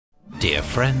Dear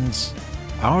friends,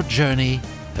 our journey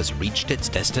has reached its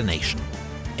destination.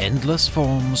 Endless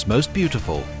Forms Most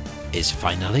Beautiful is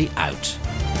finally out.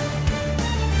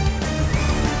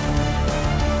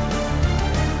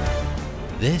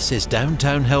 This is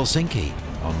downtown Helsinki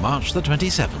on March the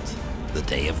 27th, the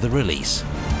day of the release.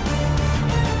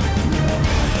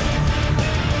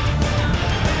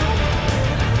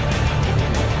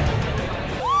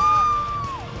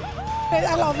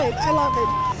 I love it, I love it.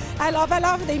 I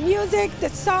love the music, the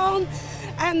sound,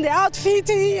 and the outfit,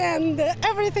 and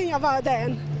everything about that.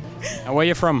 And where are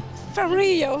you from? From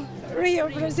Rio,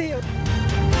 Brazil.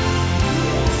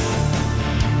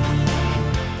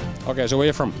 Okay, so where are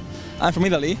you from? I'm from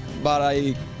Italy, but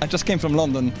I just came from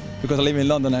London because I live in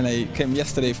London and I came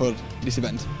yesterday for this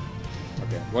event.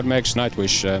 Okay. What makes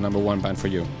Nightwish #1 band for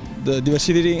you? The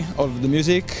diversity of the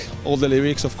music, all the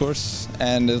lyrics of course,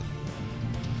 and I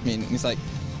mean it's like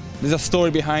there's a story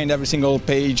behind every single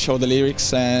page of the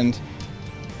lyrics, and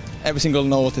every single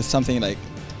note is something like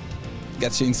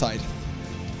gets you inside.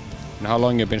 And how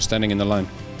long have you been standing in the line?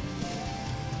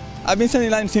 I've been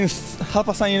standing in line since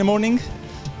 9:30 in the morning,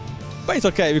 but it's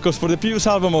okay because for the previous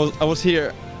album I was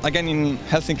here again in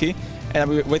Helsinki and I've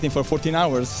been waiting for 14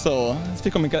 hours, so it's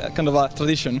becoming kind of a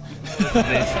tradition.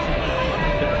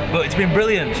 But it's been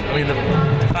brilliant. I mean, the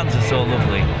fans are so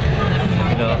lovely.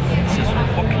 You know, it's just,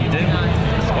 what can you do?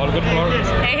 It's all good for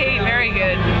Hey, very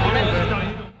good.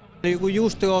 Kun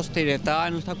just ostin, että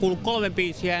ainoastaan kuului 3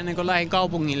 biisiä ennen kuin lähdin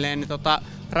kaupungille, niin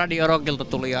Radio Rockilta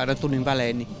tuli aina tunnin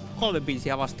välein, niin 3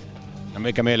 biisiä vasta. No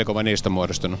mikä mielikuva niistä on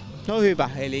muodostunut? No hyvä,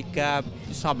 eli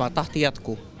sama tahti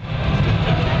jatkuu.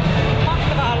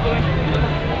 Mahtava albumi.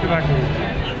 Hyvä kuulla.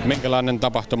 Minkälainen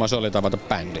tapahtuma se oli tavata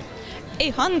bändi?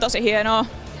 Ihan tosi hienoa.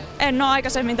 En oo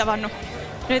aikaisemmin tavannut.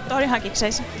 Nyt on ihan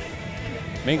kikseissä.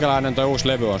 Minkälainen toi uusi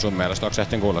levy on sun mielestä? Onko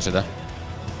ehtin kuulla sitä?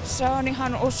 Se on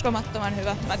ihan uskomattoman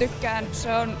hyvä. Mä tykkään.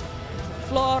 Se on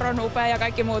Floor on upea ja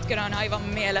kaikki muutkin on aivan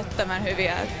mielettömän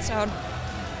hyviä. Se on,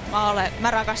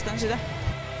 mä rakastan sitä.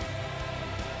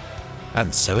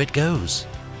 And so it goes.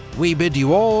 We bid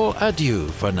you all adieu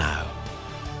for now.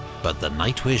 But the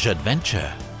Nightwish adventure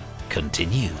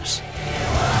continues.